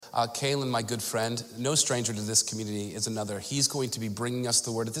Kalen, my good friend, no stranger to this community, is another. He's going to be bringing us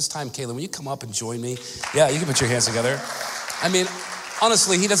the word. At this time, Kalen, will you come up and join me? Yeah, you can put your hands together. I mean,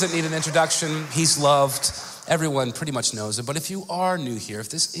 honestly, he doesn't need an introduction. He's loved. Everyone pretty much knows it. But if you are new here, if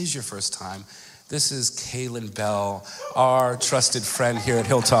this is your first time, this is Kalen Bell, our trusted friend here at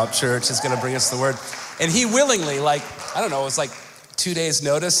Hilltop Church, is going to bring us the word. And he willingly, it was like 2 days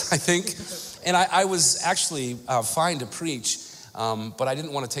notice, I think. And I was actually fine to preach, but I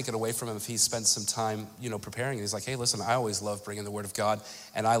didn't want to take it away from him if he spent some time, preparing. And he's like, hey, listen, I always love bringing the word of God,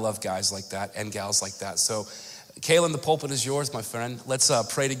 and I love guys like that and gals like that. So Kalen, the pulpit is yours, my friend. Let's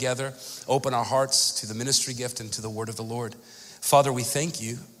pray together, open our hearts to the ministry gift and to the word of the Lord. Father, we thank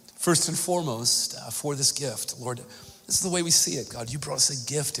you, first and foremost, for this gift. Lord, this is the way we see it, God. You brought us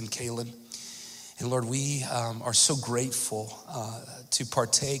a gift in Kalen. And Lord, we are so grateful to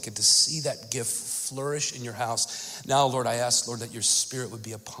partake and to see that gift flourish in your house. Now, Lord, I ask, Lord, that your spirit would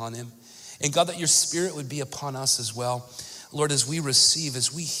be upon him. And God, that your spirit would be upon us as well. Lord, as we receive,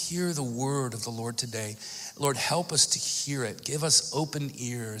 as we hear the word of the Lord today, Lord, help us to hear it. Give us open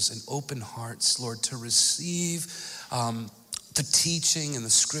ears and open hearts, Lord, to receive the teaching and the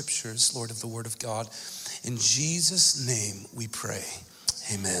scriptures, Lord, of the word of God. In Jesus' name we pray.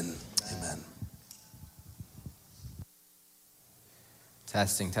 Amen. Amen.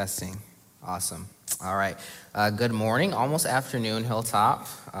 Testing. Awesome. All right. Good morning, almost afternoon, Hilltop.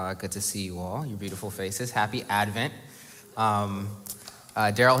 Good to see you all, your beautiful faces. Happy Advent.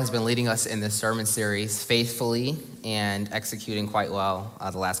 Daryl has been leading us in this sermon series faithfully and executing quite well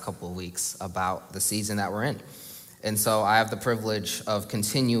the last couple of weeks about the season that we're in. And so I have the privilege of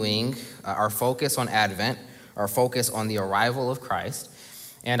continuing our focus on Advent, our focus on the arrival of Christ.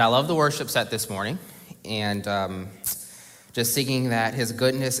 And I love the worship set this morning, and just singing that his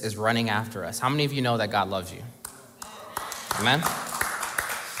goodness is running after us. How many of you know that God loves you? Amen?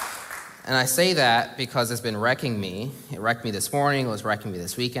 And I say that because it's been wrecking me. It wrecked me this morning. It was wrecking me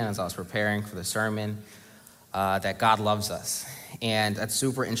this weekend as I was preparing for the sermon, that God loves us. And that's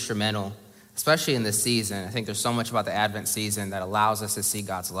super instrumental, especially in this season. I think there's so much about the Advent season that allows us to see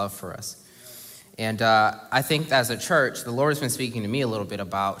God's love for us. And I think as a church, the Lord has been speaking to me a little bit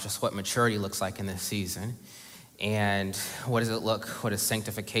about just what maturity looks like in this season. And what does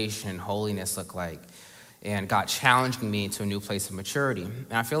sanctification and holiness look like? And God challenging me to a new place of maturity.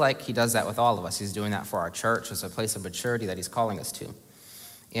 And I feel like he does that with all of us. He's doing that for our church. It's a place of maturity that he's calling us to.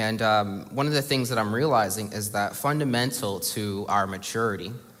 And one of the things that I'm realizing is that fundamental to our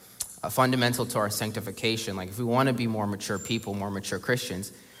maturity, fundamental to our sanctification, like if we want to be more mature people, more mature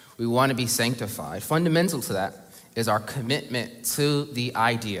Christians, we want to be sanctified. Fundamental to that is our commitment to the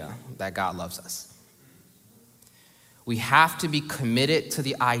idea that God loves us. We have to be committed to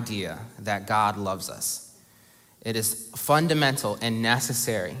the idea that God loves us. It is fundamental and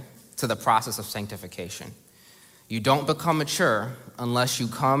necessary to the process of sanctification. You don't become mature unless you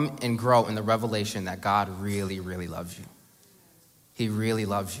come and grow in the revelation that God really, really loves you. He really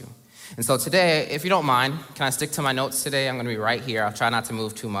loves you. And so today, if you don't mind, can I stick to my notes today? I'm going to be right here. I'll try not to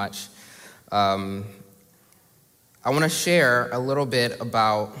move too much. I want to share a little bit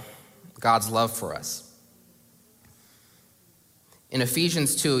about God's love for us. In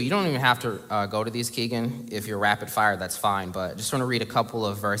Ephesians 2, you don't even have to go to these, Keegan. If you're rapid fire, that's fine. But I just want to read a couple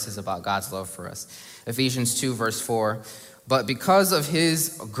of verses about God's love for us. Ephesians 2, verse 4. But because of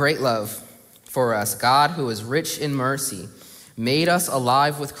his great love for us, God, who is rich in mercy, made us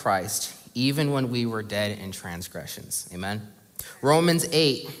alive with Christ, even when we were dead in transgressions. Amen. Romans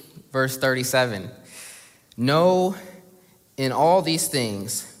 8, verse 37. No, in all these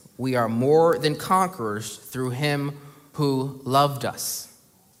things, we are more than conquerors through him who loved us.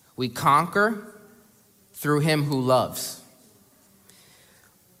 We conquer through him who loves.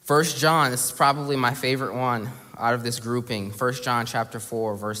 1 John, this is probably my favorite one out of this grouping. 1 John chapter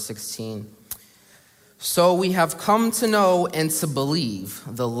 4, verse 16. So we have come to know and to believe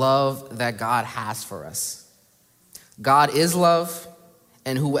the love that God has for us. God is love,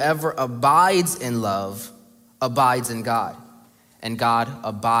 and whoever abides in love abides in God, and God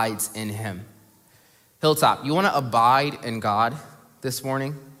abides in him. Hilltop, you want to abide in God this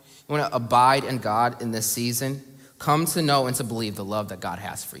morning? You want to abide in God in this season? Come to know and to believe the love that God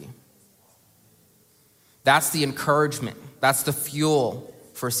has for you. That's the encouragement. That's the fuel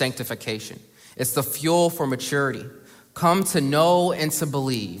for sanctification. It's the fuel for maturity. Come to know and to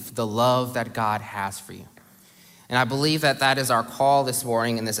believe the love that God has for you. And I believe that that is our call this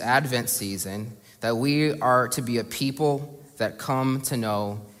morning in this Advent season, that we are to be a people that come to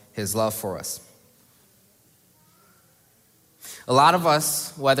know his love for us. A lot of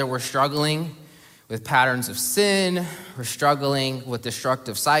us, whether we're struggling with patterns of sin, we're struggling with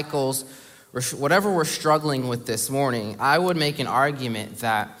destructive cycles, whatever we're struggling with this morning, I would make an argument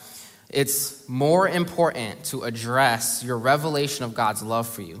that it's more important to address your revelation of God's love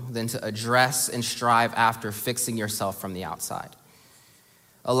for you than to address and strive after fixing yourself from the outside.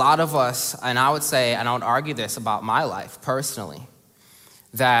 A lot of us, and I would say, and I would argue this about my life personally,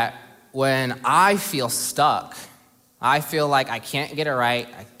 that when I feel stuck, I feel like I can't get it right,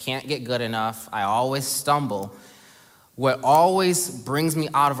 I can't get good enough, I always stumble, what always brings me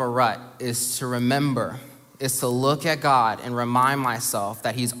out of a rut is to remember, is to look at God and remind myself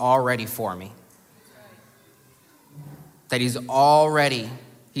that he's already for me. That he's already,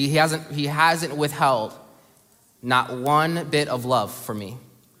 he hasn't withheld not one bit of love for me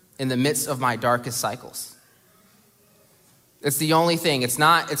in the midst of my darkest cycles. It's the only thing. It's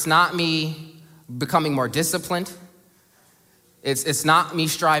not me becoming more disciplined. It's not me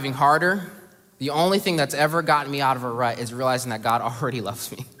striving harder. The only thing that's ever gotten me out of a rut is realizing that God already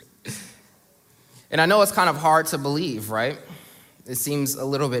loves me. And I know it's kind of hard to believe, right? It seems a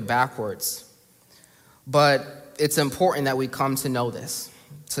little bit backwards. But it's important that we come to know this,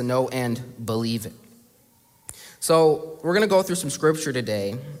 to know and believe it. So we're going to go through some scripture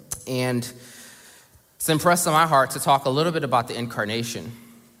today, and it's impressed on my heart to talk a little bit about the incarnation,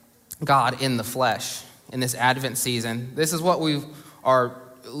 God in the flesh, in this Advent season. This is what we are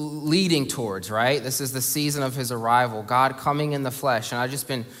leading towards, right? This is the season of his arrival, God coming in the flesh. And I've just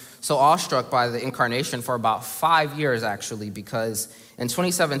been so awestruck by the incarnation for about 5 years, actually, because in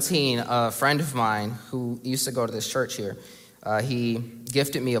 2017, a friend of mine who used to go to this church here, he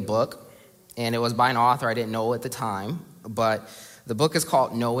gifted me a book, and it was by an author I didn't know at the time, but the book is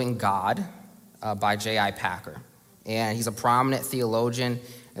called Knowing God by J.I. Packer, and he's a prominent theologian.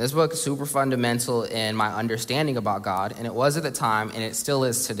 And this book is super fundamental in my understanding about God, and it was at the time, and it still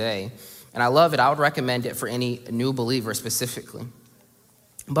is today, and I love it. I would recommend it for any new believer specifically.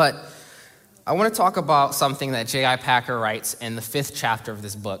 But I want to talk about something that J.I. Packer writes in the 5th chapter of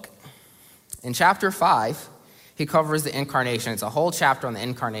this book. In chapter 5, he covers the incarnation. It's a whole chapter on the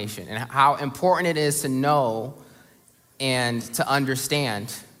incarnation and how important it is to know and to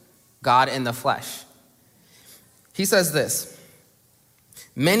understand God in the flesh. He says this: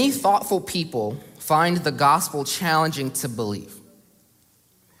 many thoughtful people find the gospel challenging to believe,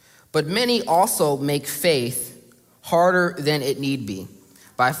 but many also make faith harder than it need be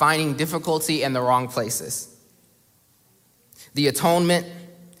by finding difficulty in the wrong places. The atonement,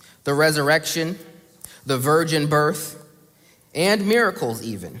 the resurrection, the virgin birth, and miracles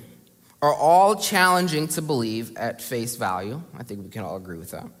even are all challenging to believe at face value. I think we can all agree with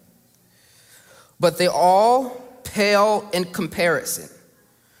that. But they all pale in comparison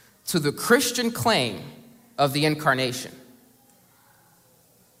to the Christian claim of the incarnation.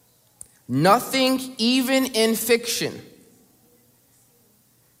 Nothing, even in fiction,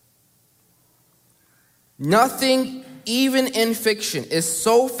 is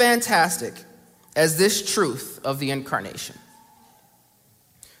so fantastic as this truth of the incarnation.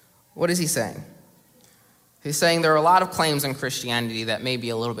 What is he saying? He's saying there are a lot of claims in Christianity that may be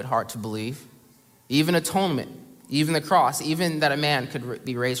a little bit hard to believe. Even atonement, even the cross, even that a man could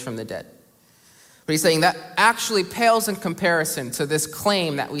be raised from the dead. But he's saying that actually pales in comparison to this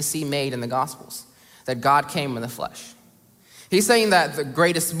claim that we see made in the Gospels, that God came in the flesh. He's saying that the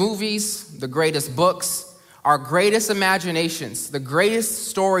greatest movies, the greatest books, our greatest imaginations, the greatest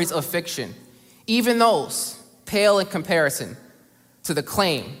stories of fiction, even those pale in comparison to the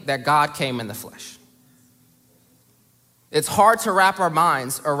claim that God came in the flesh. It's hard to wrap our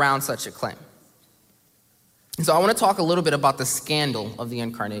minds around such a claim. So I want to talk a little bit about the scandal of the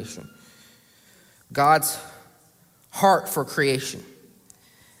incarnation, God's heart for creation,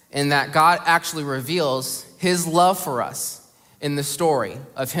 and that God actually reveals his love for us in the story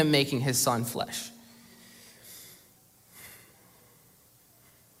of him making his son flesh.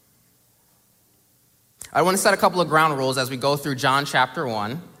 I want to set a couple of ground rules as we go through John chapter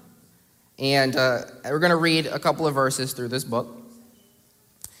 1. And we're going to read a couple of verses through this book,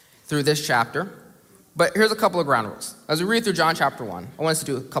 through this chapter. But here's a couple of ground rules. As we read through John chapter 1, I want us to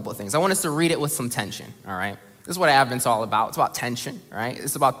do a couple of things. I want us to read it with some tension, all right? This is what Advent's all about. It's about tension, all right?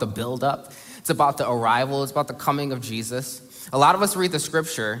 It's about the buildup. It's about the arrival. It's about the coming of Jesus. A lot of us read the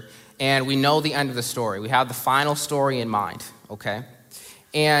scripture, and we know the end of the story. We have the final story in mind, okay?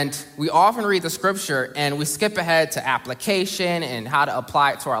 And we often read the scripture and we skip ahead to application and how to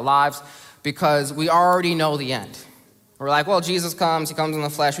apply it to our lives because we already know the end. We're like, well, Jesus comes, he comes in the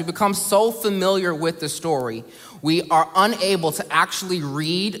flesh. We become so familiar with the story, we are unable to actually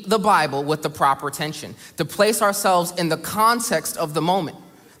read the Bible with the proper attention, to place ourselves in the context of the moment.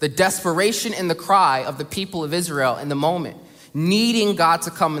 the desperation and the cry of the people of Israel in the moment, needing God to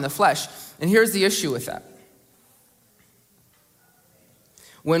come in the flesh. And here's the issue with that.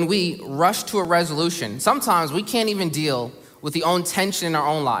 When we rush to a resolution, sometimes we can't even deal with the own tension in our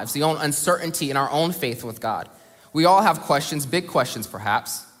own lives, the own uncertainty in our own faith with God. We all have questions, big questions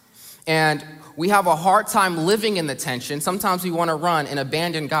perhaps, and we have a hard time living in the tension. Sometimes we want to run and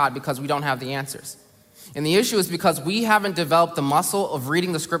abandon God because we don't have the answers. And the issue is because we haven't developed the muscle of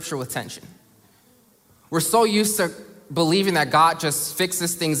reading the scripture with tension. We're so used to believing that God just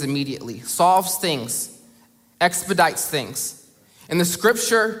fixes things immediately, solves things, expedites things. In the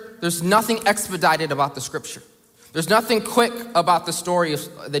scripture, there's nothing expedited about the scripture. There's nothing quick about the story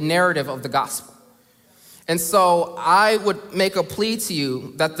of the narrative of the gospel. And so I would make a plea to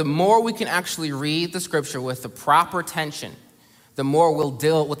you that the more we can actually read the scripture with the proper tension, the more we'll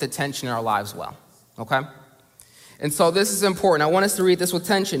deal with the tension in our lives well, okay? And so this is important. I want us to read this with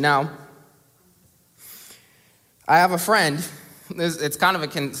tension. Now, I have a friend. It's kind of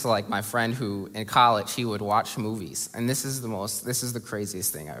akin to like my friend who in college, he would watch movies. And this is the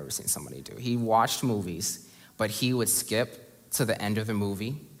craziest thing I've ever seen somebody do. He watched movies, but he would skip to the end of the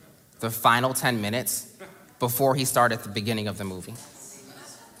movie, the final 10 minutes, before he started the beginning of the movie.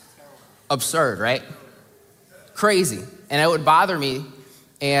 Absurd, right? Crazy. And it would bother me,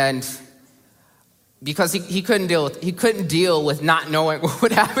 and because he couldn't deal with not knowing what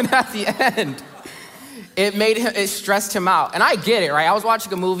would happen at the end. It stressed him out. And I get it, right? I was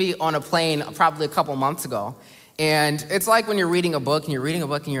watching a movie on a plane probably a couple months ago. And it's like when you're reading a book and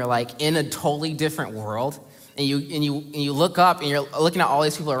you're like in a totally different world. And you look up and you're looking at all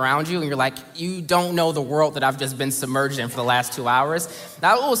these people around you and you're like, you don't know the world that I've just been submerged in for the last 2 hours.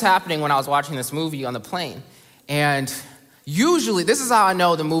 That's what was happening when I was watching this movie on the plane. And usually, this is how I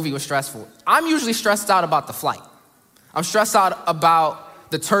know the movie was stressful. I'm usually stressed out about the flight. I'm stressed out about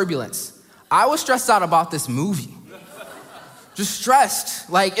the turbulence. I was stressed out about this movie. Just stressed.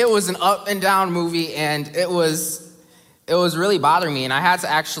 Like it was an up and down movie, and it was really bothering me. And I had to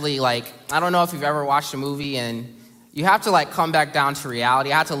actually I don't know if you've ever watched a movie and you have to come back down to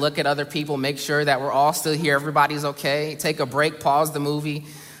reality. I had to look at other people, make sure that we're all still here, everybody's okay, take a break, pause the movie,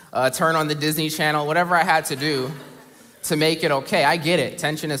 turn on the Disney Channel, whatever I had to do to make it okay. I get it,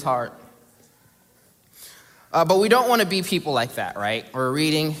 tension is hard. But we don't want to be people like that, right? We're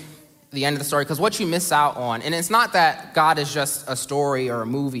reading the end of the story, because what you miss out on, and it's not that God is just a story or a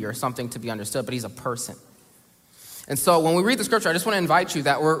movie or something to be understood, but he's a person. And so when we read the scripture, I just want to invite you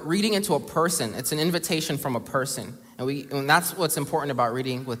that we're reading into a person. It's an invitation from a person. And that's what's important about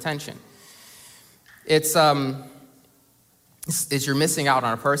reading with tension. It's you're missing out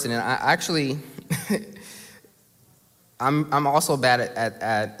on a person. And I actually, I'm also bad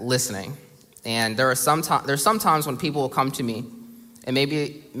at listening. And there's sometimes when people will come to me, and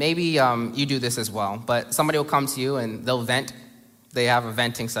maybe you do this as well, but somebody will come to you and they'll vent. They have a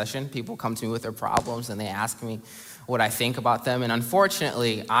venting session. People come to me with their problems and they ask me what I think about them. And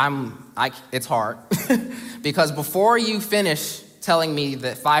unfortunately, it's hard because before you finish telling me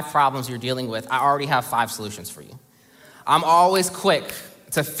the 5 problems you're dealing with, I already have 5 solutions for you. I'm always quick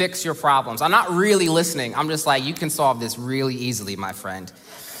to fix your problems. I'm not really listening. I'm just like, you can solve this really easily, my friend.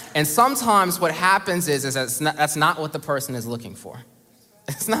 And sometimes what happens is that's not what the person is looking for.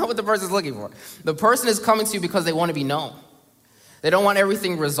 It's not what the person is looking for. The person is coming to you because they want to be known. They don't want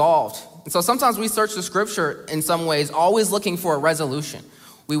everything resolved. And so sometimes we search the scripture in some ways, always looking for a resolution.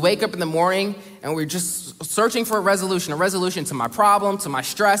 We wake up in the morning and we're just searching for a resolution to my problem, to my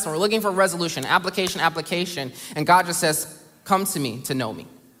stress, and we're looking for a resolution, application, and God just says, come to me to know me.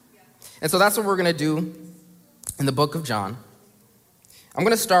 And so that's what we're going to do in the book of John. I'm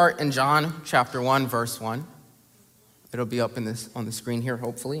going to start in John chapter 1, verse 1. It'll be up on the screen here,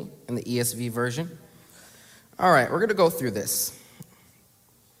 hopefully, in the ESV version. All right, we're going to go through this.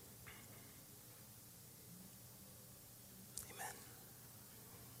 Amen.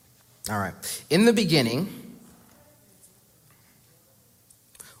 All right. In the beginning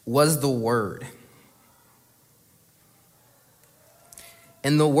was the Word.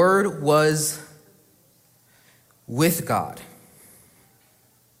 And the Word was with God.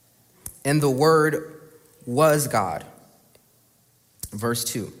 And the Word was God. Verse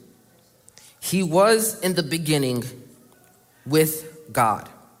 2. He was in the beginning with God.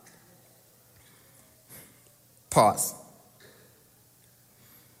 Pause.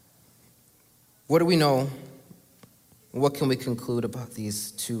 What do we know? What can we conclude about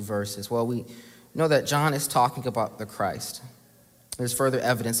these 2 verses? Well, we know that John is talking about the Christ. There's further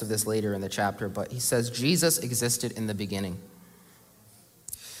evidence of this later in the chapter, but he says Jesus existed in the beginning.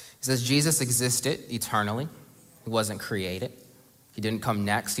 He says Jesus existed eternally. He wasn't created. He didn't come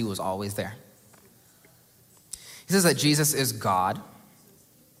next. He was always there. He says that Jesus is God.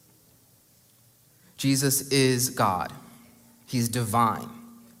 Jesus is God. He's divine,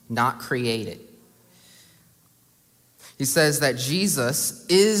 not created. He says that Jesus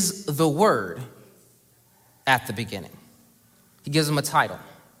is the Word at the beginning. He gives him a title.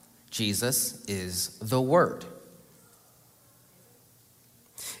 Jesus is the Word.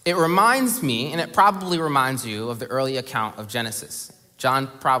 It reminds me, and it probably reminds you, of the early account of Genesis. John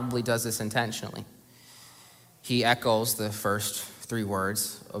probably does this intentionally. He echoes the first three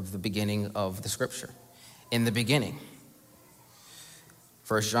words of the beginning of the scripture. In the beginning.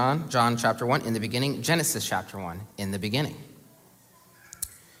 1 John chapter 1, in the beginning. Genesis chapter 1, in the beginning.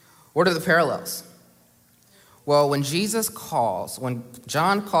 What are the parallels? Well, when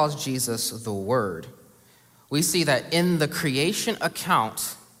John calls Jesus the Word, we see that in the creation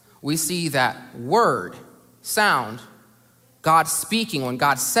account, we see that word, sound, God speaking. When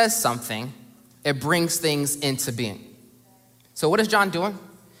God says something, it brings things into being. So what is John doing?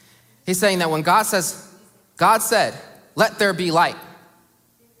 He's saying that when God said, let there be light.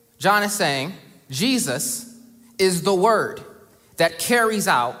 John is saying Jesus is the Word that carries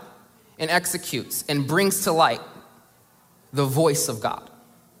out and executes and brings to light the voice of God.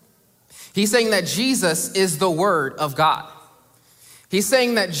 He's saying that Jesus is the Word of God. He's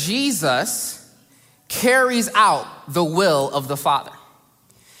saying that Jesus carries out the will of the Father.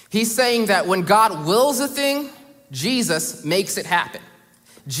 He's saying that when God wills a thing, Jesus makes it happen.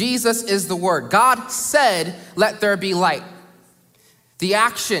 Jesus is the Word. God said, let there be light. The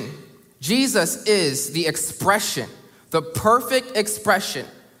action, Jesus is the expression, the perfect expression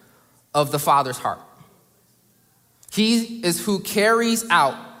of the Father's heart. He is who carries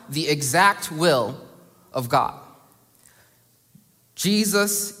out the exact will of God.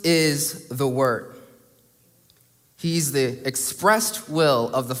 Jesus is the Word. He's the expressed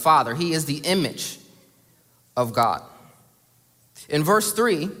will of the Father. He is the image of God. In verse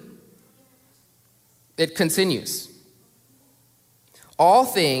 3, it continues. All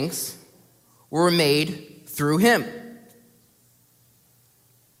things were made through him.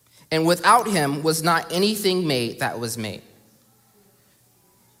 And without him was not anything made that was made.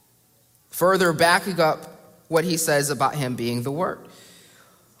 Further backing up what he says about him being the Word.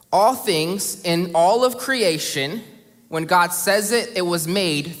 All things in all of creation, when God says it, it was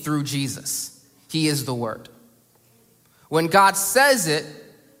made through Jesus. He is the Word. When God says it,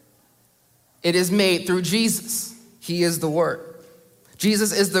 it is made through Jesus. He is the Word.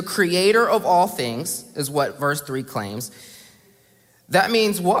 Jesus is the creator of all things, is what verse 3 claims. That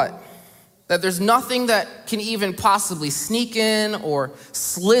means what? That there's nothing that can even possibly sneak in or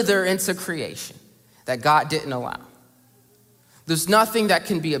slither into creation that God didn't allow. There's nothing that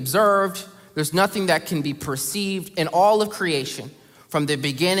can be observed. There's nothing that can be perceived in all of creation from the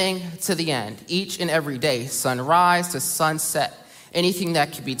beginning to the end, each and every day, sunrise to sunset. Anything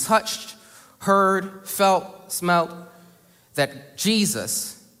that can be touched, heard, felt, smelled, that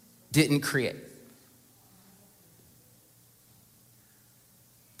Jesus didn't create.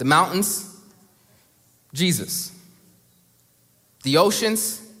 The mountains, Jesus. The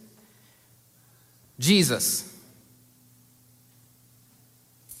oceans, Jesus.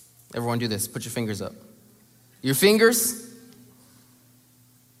 Everyone do this. Put your fingers up. Your fingers,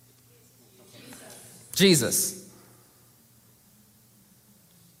 Jesus.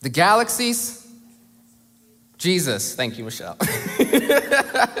 The galaxies, Jesus. Thank you, Michelle.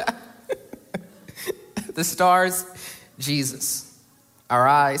 The stars, Jesus. Our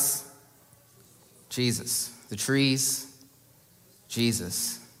eyes, Jesus. The trees,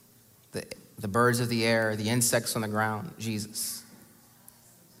 Jesus. The birds of the air, the insects on the ground, Jesus.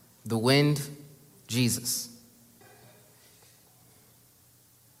 The wind, Jesus.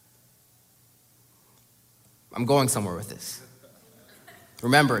 I'm going somewhere with this.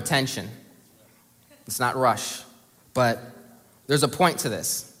 Remember, attention. It's not rush, but there's a point to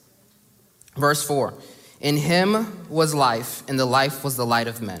this. Verse 4, in him was life, and the life was the light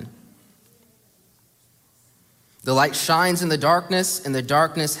of men. The light shines in the darkness, and the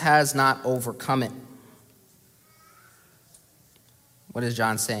darkness has not overcome it. What is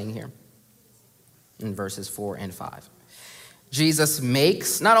John saying here in verses 4 and 5? Jesus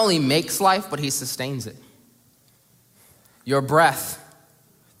not only makes life, but he sustains it. Your breath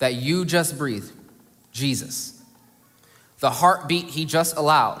that you just breathed, Jesus. The heartbeat he just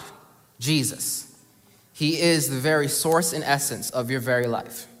allowed, Jesus. He is the very source and essence of your very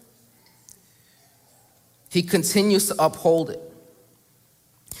life. He continues to uphold it.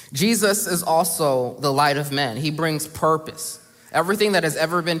 Jesus is also the light of men. He brings purpose, Everything that has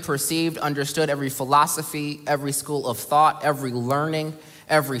ever been perceived, understood, every philosophy, every school of thought, every learning,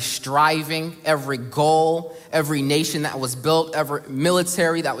 every striving, every goal, every nation that was built, every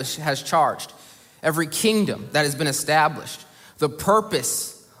military that has charged, every kingdom that has been established. The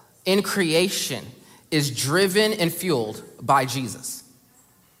purpose in creation is driven and fueled by Jesus.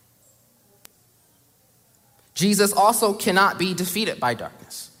 Jesus also cannot be defeated by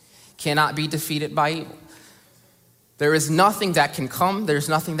darkness, cannot be defeated by evil. There is nothing that can come, there's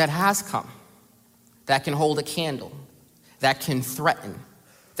nothing that has come that can hold a candle, that can threaten,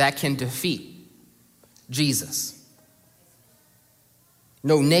 that can defeat Jesus.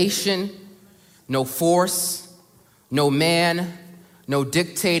 No nation, no force, no man, no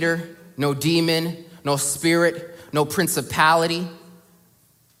dictator, no demon, no spirit, no principality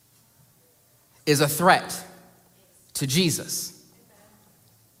is a threat to Jesus.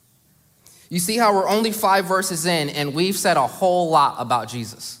 You see how we're only 5 verses in and we've said a whole lot about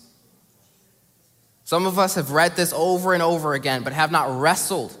Jesus. Some of us have read this over and over again, but have not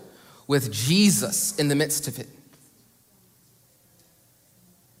wrestled with Jesus in the midst of it.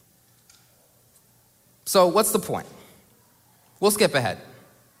 So what's the point? We'll skip ahead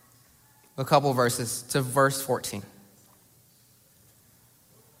a couple verses to verse 14.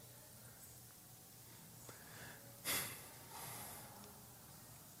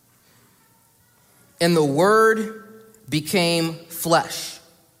 And the Word became flesh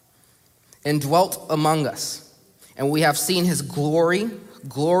and dwelt among us. And we have seen his glory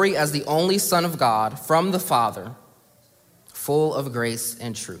as the only Son of God from the Father, full of grace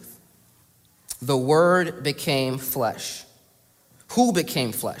and truth. The Word became flesh. Who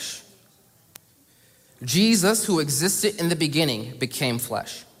became flesh? Jesus, who existed in the beginning, became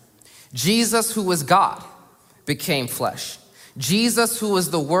flesh. Jesus, who was God, became flesh. Jesus, who was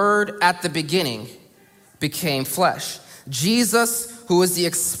the Word at the beginning, became flesh. Jesus, who is the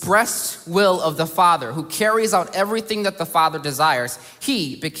expressed will of the Father, who carries out everything that the Father desires,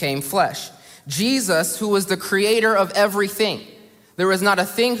 he became flesh. Jesus, who was the creator of everything. There was not a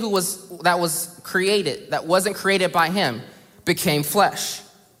thing that was created that wasn't created by him, became flesh.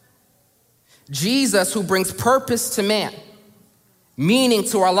 Jesus, who brings purpose to man, meaning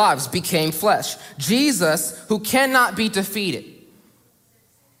to our lives, became flesh. Jesus, who cannot be defeated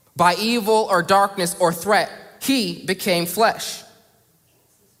by evil or darkness or threat, he became flesh.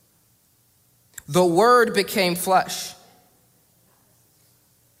 The Word became flesh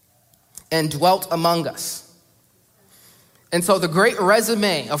and dwelt among us. And so the great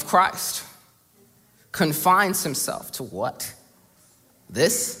resume of Christ confines himself to what?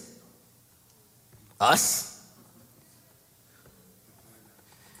 This? Us?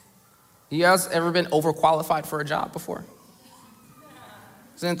 You guys ever been overqualified for a job before?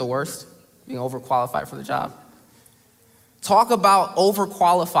 Isn't it the worst, being overqualified for the job? Talk about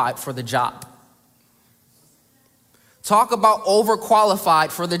overqualified for the job. Talk about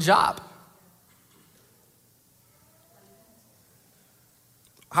overqualified for the job.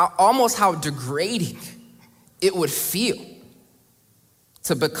 How degrading it would feel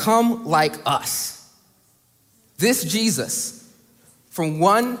to become like us. This Jesus, from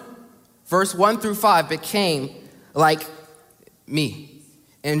verse 1 through 5, became like me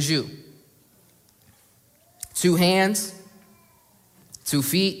and you. 2 hands, 2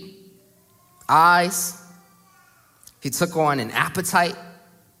 feet, eyes. He took on an appetite.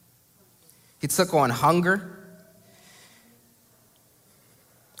 He took on hunger.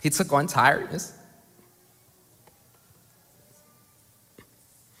 He took on tiredness.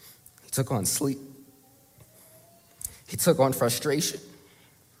 He took on sleep. He took on frustration.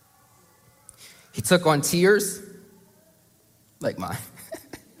 He took on tears, like mine.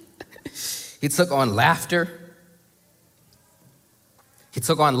 He took on laughter. He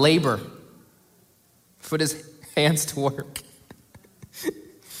took on labor. Put his hands to work.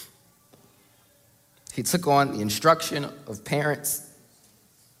 He took on the instruction of parents.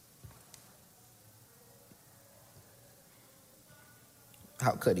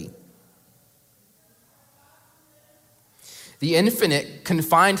 How could he? The infinite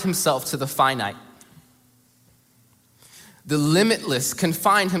confined himself to the finite. The limitless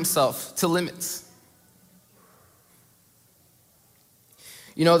confined himself to limits.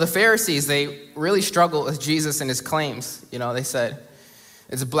 You know, the Pharisees, they really struggled with Jesus and his claims. You know, they said,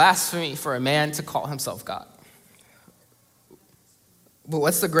 it's blasphemy for a man to call himself God. But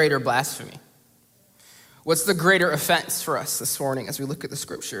what's the greater blasphemy? What's the greater offense for us this morning as we look at the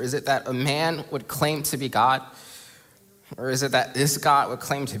scripture? Is it that a man would claim to be God? Or is it that this God would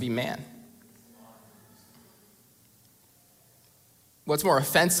claim to be man? What's more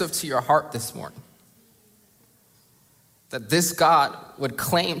offensive to your heart this morning? that this God would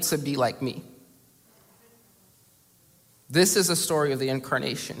claim to be like me. This is a story of the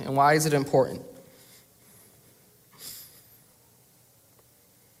incarnation. And why is it important?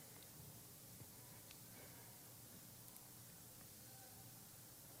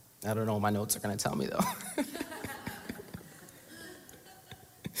 I don't know what my notes are going to tell me, though.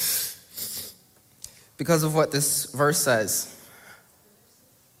 Because of what this verse says.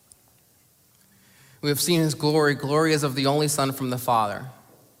 We have seen his glory. Glory as of the only Son from the Father,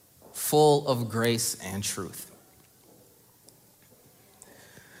 full of grace and truth.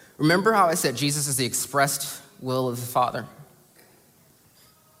 Remember how I said Jesus is the expressed will of the Father?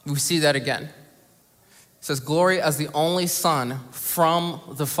 We see that again. It says, glory as the only Son from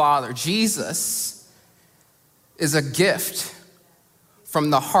the Father. Jesus is a gift from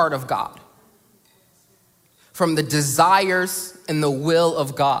the heart of God, from the desires and the will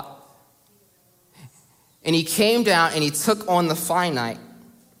of God. And he came down and he took on the finite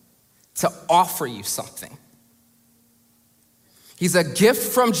to offer you something. He's a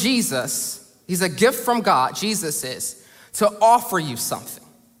gift from Jesus. He's a gift from God, Jesus is, to offer you something.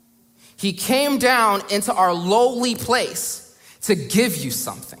 He came down into our lowly place to give you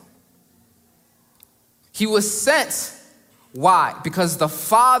something. He was sent. Why? Because the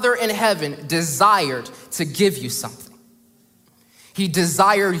Father in heaven desired to give you something. He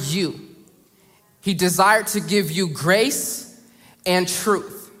desired you. He desired to give you grace and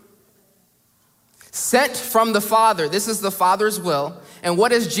truth. Sent from the Father. This is the Father's will. And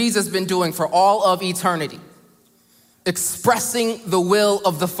what has Jesus been doing for all of eternity? Expressing the will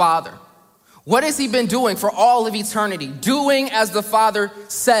of the Father. What has he been doing for all of eternity? Doing as the Father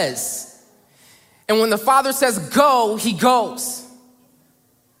says. And when the Father says go, he goes.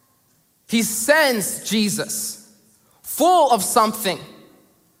 He sends Jesus, full of something,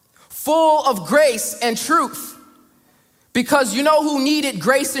 full of grace and truth. Because you know who needed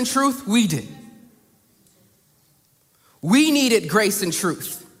grace and truth? We did. We needed grace and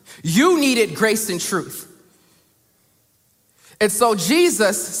truth. You needed grace and truth. And so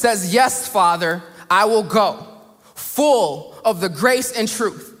Jesus says, yes, Father, I will go, full of the grace and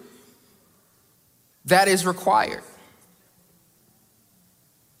truth that is required.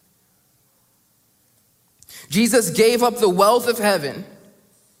 Jesus gave up the wealth of heaven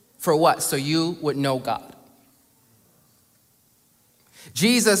for what? So you would know God.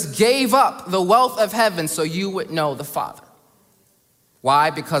 Jesus gave up the wealth of heaven so you would know the Father.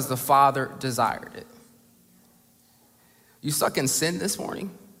 Why? Because the Father desired it. You stuck in sin this morning?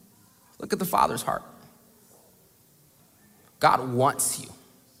 Look at the Father's heart. God wants you.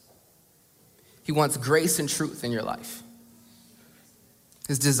 He wants grace and truth in your life.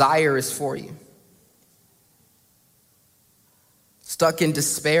 His desire is for you. Stuck in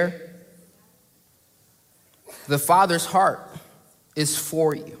despair? The Father's heart is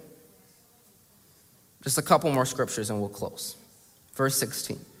for you. Just a couple more scriptures and we'll close. Verse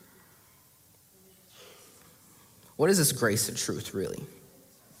 16. What is this grace and truth really?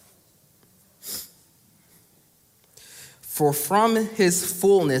 For from his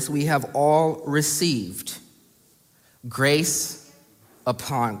fullness we have all received grace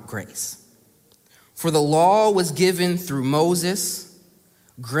upon grace. For the law was given through Moses,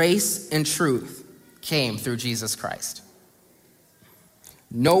 grace and truth came through Jesus Christ.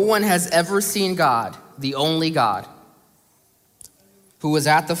 No one has ever seen God, the only God, who was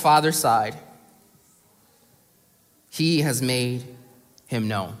at the Father's side. He has made him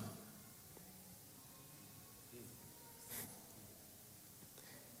known.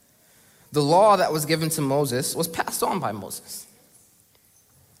 The law that was given to Moses was passed on by Moses.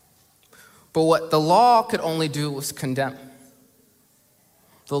 But what the law could only do was condemn.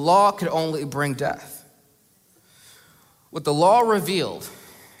 The law could only bring death. What the law revealed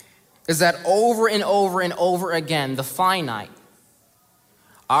is that over and over and over again, the finite,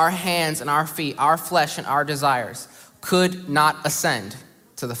 our hands and our feet, our flesh and our desires, could not ascend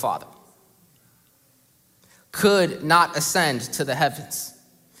to the Father. Could not ascend to the heavens.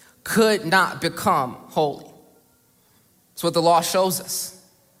 Could not become holy. That's what the law shows us.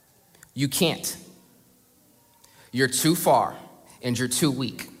 You can't. You're too far and you're too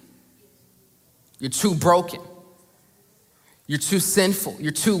weak. You're too broken. You're too sinful.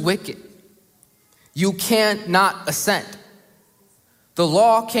 You're too wicked. You cannot ascend. The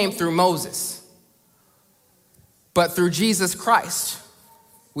law came through Moses. But through Jesus Christ,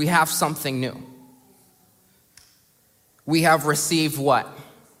 we have something new. We have received what?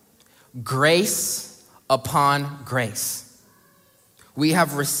 Grace upon grace. We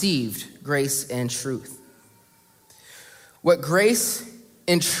have received grace and truth. What grace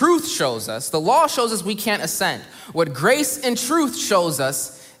and truth shows us, the law shows us we can't ascend. What grace and truth shows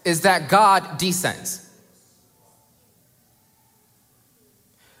us is that God descends.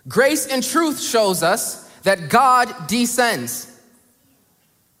 Grace and truth shows us that God descends.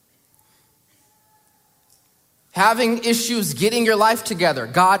 Having issues getting your life together,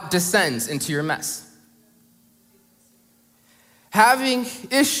 God descends into your mess. Having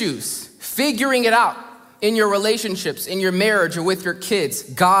issues figuring it out in your relationships, in your marriage, or with your kids,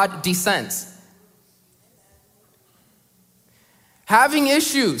 God descends. Having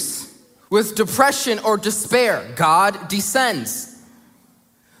issues with depression or despair, God descends.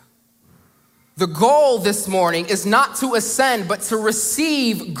 The goal this morning is not to ascend, but to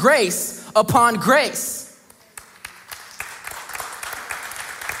receive grace upon grace.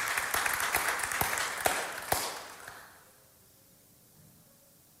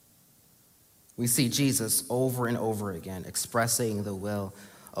 We see Jesus over and over again expressing the will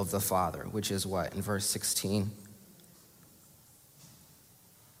of the Father, which is what? In verse 16?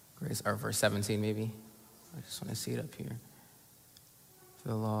 Grace, or verse 17 maybe? I just want to see it up here.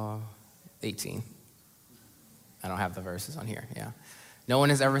 The law, 18. I don't have the verses on here, yeah. No one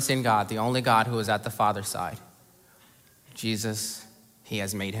has ever seen God, the only God who is at the Father's side. Jesus, he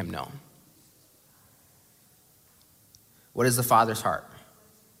has made him known. What is the Father's heart?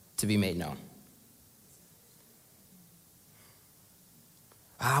 To be made known.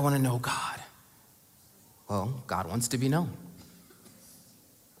 I want to know God. Well, God wants to be known.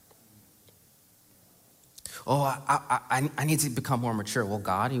 Oh, I need to become more mature. Well,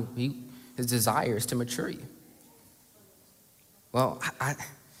 God, his desire is to mature you. Well, I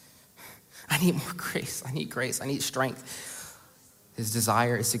need more grace. I need grace. I need strength. His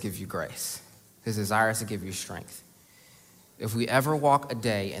desire is to give you grace. His desire is to give you strength. If we ever walk a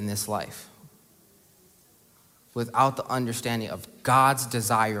day in this life without the understanding of God's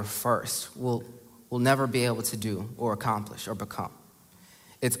desire first, we'll never be able to do or accomplish or become.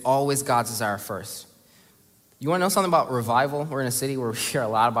 It's always God's desire first. You want to know something about revival? We're in a city where we hear a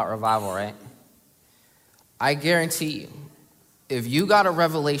lot about revival, right? I guarantee you, if you got a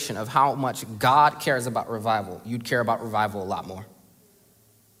revelation of how much God cares about revival, you'd care about revival a lot more.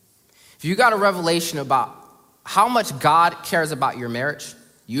 If you got a revelation about how much God cares about your marriage,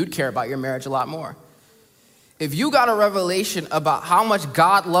 you'd care about your marriage a lot more. If you got a revelation about how much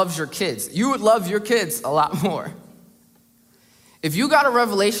God loves your kids, you would love your kids a lot more. If you got a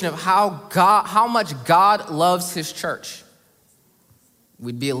revelation of how much God loves his church,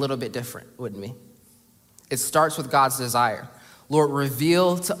 we'd be a little bit different, wouldn't we? It starts with God's desire. Lord,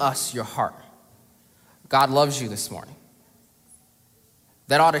 reveal to us your heart. God loves you this morning.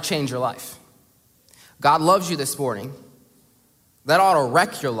 That ought to change your life. God loves you this morning. That ought to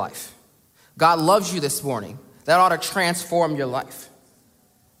wreck your life. God loves you this morning. That ought to transform your life.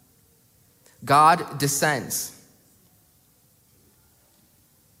 God descends.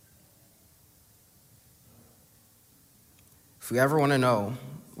 If we ever want to know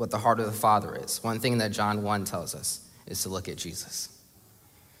what the heart of the Father is, one thing that John 1 tells us is to look at Jesus.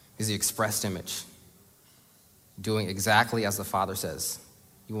 He's the expressed image, doing exactly as the Father says.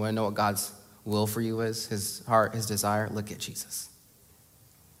 You want to know what God's will for you is, his heart, his desire? Look at Jesus.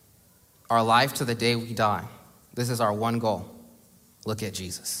 Our life to the day we die, this is our one goal. Look at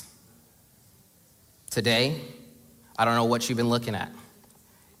Jesus. Today, I don't know what you've been looking at.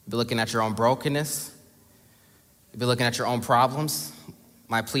 You've been looking at your own brokenness. You've been looking at your own problems.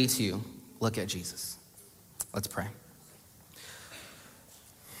 My plea to you, look at Jesus. Let's pray.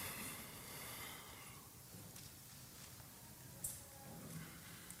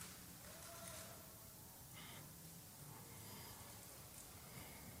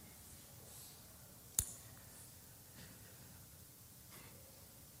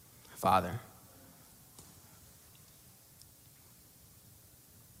 Father,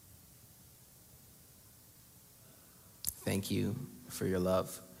 thank you for your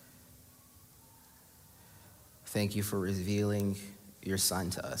love. Thank you for revealing your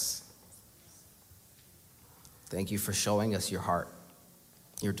Son to us. Thank you for showing us your heart,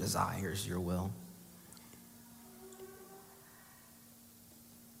 your desires, your will.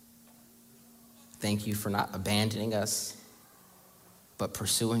 Thank you for not abandoning us, but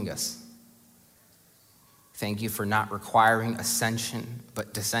pursuing us. Thank you for not requiring ascension,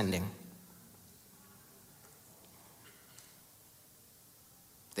 but descending.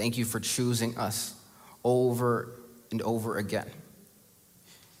 Thank you for choosing us over and over again.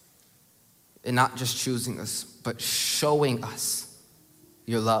 And not just choosing us, but showing us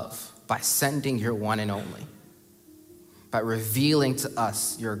your love by sending your one and only, by revealing to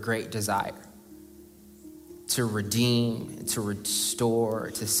us your great desire to redeem, to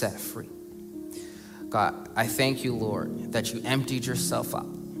restore, to set free. God, I thank you, Lord, that you emptied yourself out.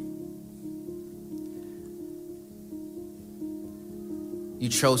 You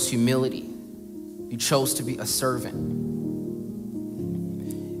chose humility. You chose to be a servant.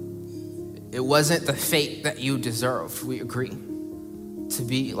 It wasn't the fate that you deserved, we agree, to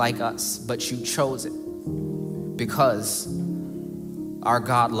be like us, but you chose it because our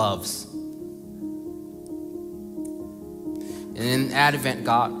God loves. And in Advent,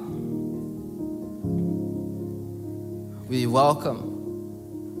 God, we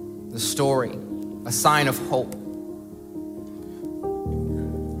welcome the story, a sign of hope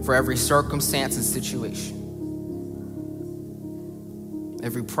for every circumstance and situation,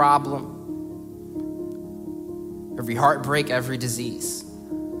 every problem, every heartbreak, every disease,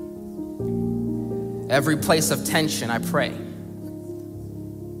 every place of tension. I pray.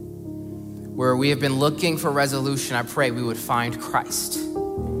 Where we have been looking for resolution, I pray we would find Christ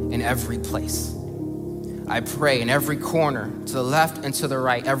in every place. I pray in every corner, to the left and to the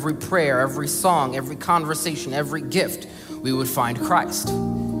right, every prayer, every song, every conversation, every gift, we would find Christ.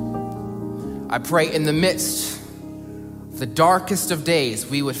 I pray in the midst of the darkest of days,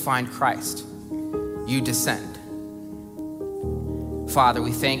 we would find Christ. You descend. Father,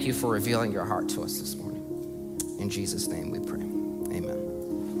 we thank you for revealing your heart to us this morning. In Jesus' name we pray. Amen.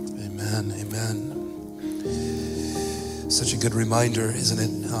 Amen, amen. Such a good reminder, isn't it,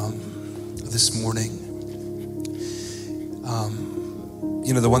 this morning?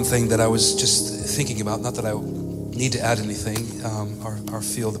 The one thing that I was just thinking about, not that I need to add anything or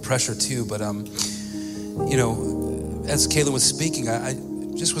feel the pressure too, but, as Kayla was speaking, I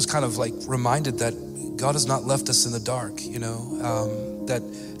just was kind of like reminded that God has not left us in the dark, that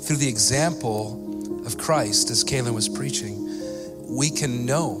through the example of Christ, as Kayla was preaching, we can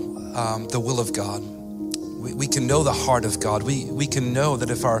know the will of God. We can know the heart of God. We can know that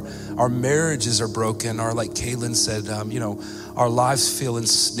if our marriages are broken, or like Kaylin said, our lives feel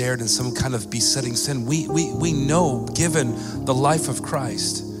ensnared in some kind of besetting sin, we know, given the life of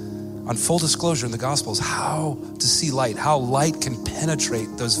Christ, on full disclosure in the Gospels, how to see light, how light can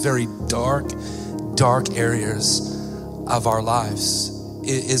penetrate those very dark areas of our lives.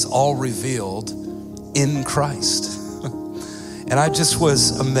 It is all revealed in Christ. And I just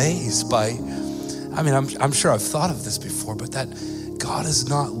was amazed by, I'm sure I've thought of this before, but that God has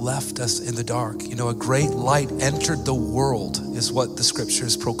not left us in the dark. A great light entered the world is what the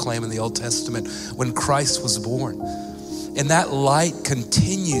scriptures proclaim in the Old Testament when Christ was born. And that light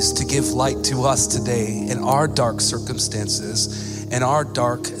continues to give light to us today in our dark circumstances, in our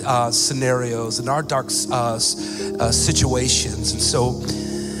dark scenarios, in our dark situations. And so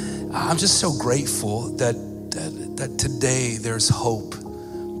I'm just so grateful that today there's hope.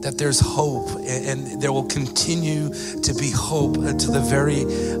 That there's hope, and there will continue to be hope to the very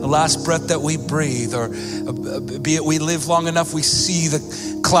last breath that we breathe, or be it we live long enough, we see the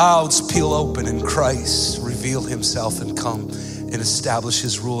clouds peel open and Christ reveal himself and come and establish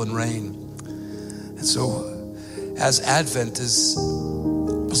his rule and reign. And so as Advent is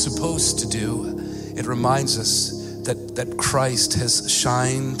supposed to do, it reminds us that Christ has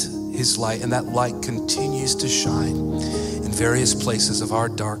shined his light, and that light continues to shine in various places of our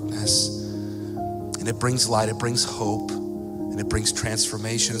darkness. And it brings light, it brings hope, and it brings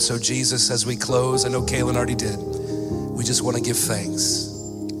transformation. So Jesus, as we close, I know Kaylin already did, we just want to give thanks.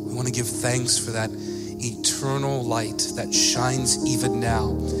 We want to give thanks for that eternal light that shines even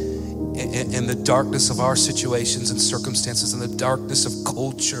now in the darkness of our situations and circumstances, in the darkness of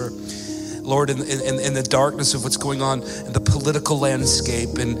culture, Lord, in the darkness of what's going on in the political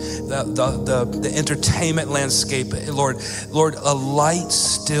landscape and the entertainment landscape, Lord, a light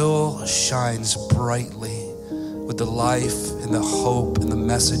still shines brightly with the life and the hope and the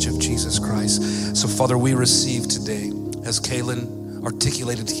message of Jesus Christ. So, Father, we receive today, as Kaylin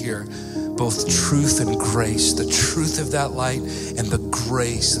articulated here, both truth and grace, the truth of that light and the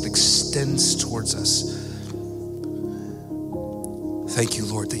grace that extends towards us. Thank you,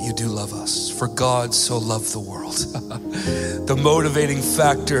 Lord, that you do love us. For God so loved the world. The motivating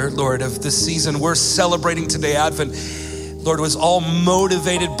factor, Lord, of this season we're celebrating today, Advent, Lord, was all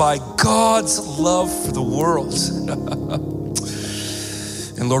motivated by God's love for the world.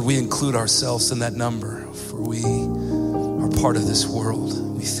 And Lord, we include ourselves in that number, for we are part of this world.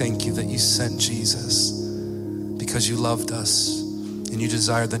 We thank you that you sent Jesus because you loved us and you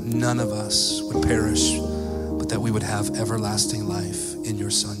desired that none of us would perish, but that we would have everlasting life in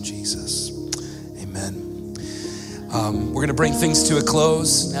your Son, Jesus. Amen. We're going to bring things to a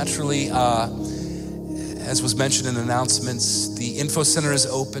close. Naturally, as was mentioned in announcements, the info center is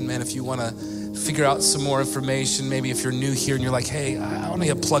open, man. If you want to figure out some more information. Maybe if you're new here and you're like, hey, I want to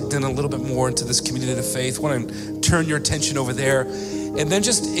get plugged in a little bit more into this community of faith, want to turn your attention over there. And then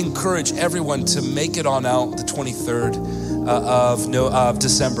just encourage everyone to make it on out the 23rd of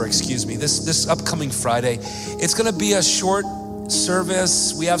December, this upcoming Friday. It's going to be a short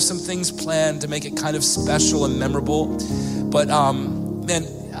service. We have some things planned to make it kind of special and memorable. But man,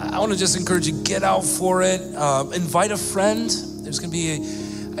 I want to just encourage you, get out for it. Invite a friend. There's going to be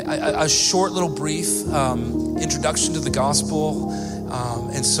a short little brief introduction to the gospel.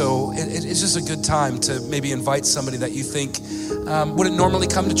 And so it's just a good time to maybe invite somebody that you think wouldn't normally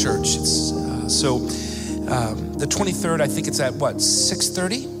come to church. The 23rd, I think it's at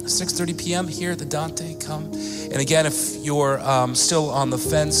 6:30 p.m. here at the Dante. Come. And again, if you're still on the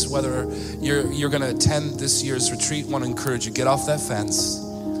fence, whether you're going to attend this year's retreat, want to encourage you, get off that fence,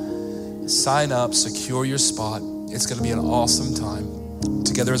 sign up, secure your spot. It's going to be an awesome time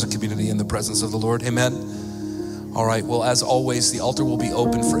together as a community in the presence of the Lord. Amen. All right, well, as always, the altar will be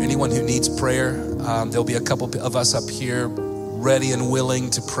open for anyone who needs prayer. There'll be a couple of us up here ready and willing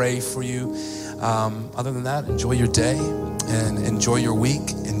to pray for you. Other than that, enjoy your day and enjoy your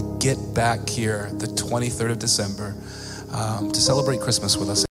week, and get back here the 23rd of December to celebrate Christmas with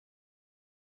us.